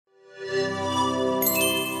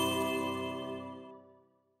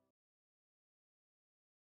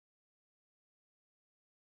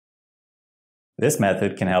This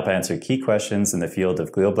method can help answer key questions in the field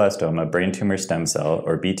of glioblastoma brain tumor stem cell,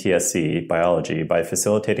 or BTSC, biology by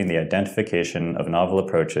facilitating the identification of novel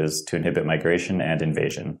approaches to inhibit migration and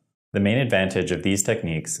invasion. The main advantage of these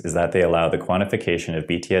techniques is that they allow the quantification of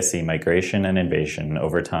BTSC migration and invasion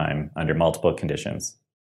over time under multiple conditions.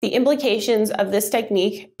 The implications of this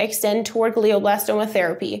technique extend toward glioblastoma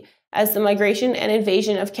therapy, as the migration and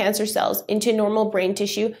invasion of cancer cells into normal brain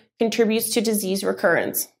tissue contributes to disease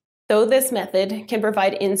recurrence. Though this method can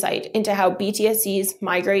provide insight into how BTSCs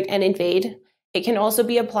migrate and invade, it can also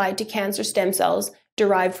be applied to cancer stem cells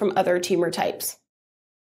derived from other tumor types.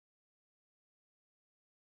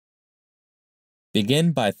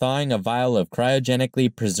 Begin by thawing a vial of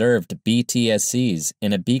cryogenically preserved BTSCs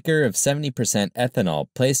in a beaker of 70% ethanol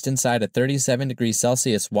placed inside a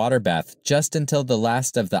 37°C water bath just until the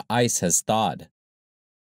last of the ice has thawed.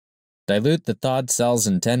 Dilute the thawed cells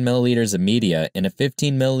in 10 ml of media in a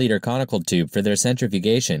 15 ml conical tube for their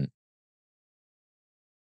centrifugation,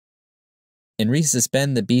 and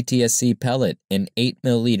resuspend the BTSC pellet in 8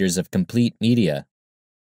 ml of complete media.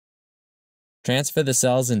 Transfer the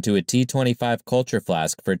cells into a T25 culture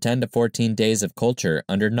flask for 10 to 14 days of culture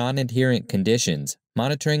under non-adherent conditions,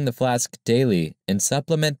 monitoring the flask daily, and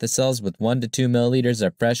supplement the cells with 1 to 2 ml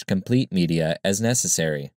of fresh complete media as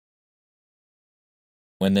necessary.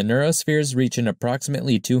 When the neurospheres reach an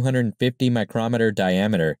approximately 250 micrometer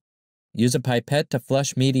diameter, use a pipette to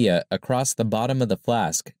flush media across the bottom of the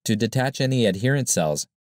flask to detach any adherent cells,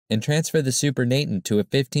 and transfer the supernatant to a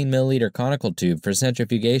 15 ml conical tube for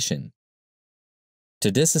centrifugation.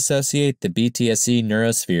 To disassociate the BTSC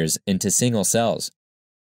neurospheres into single cells,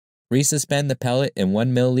 resuspend the pellet in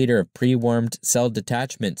 1 ml of pre-warmed cell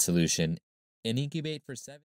detachment solution and incubate for 7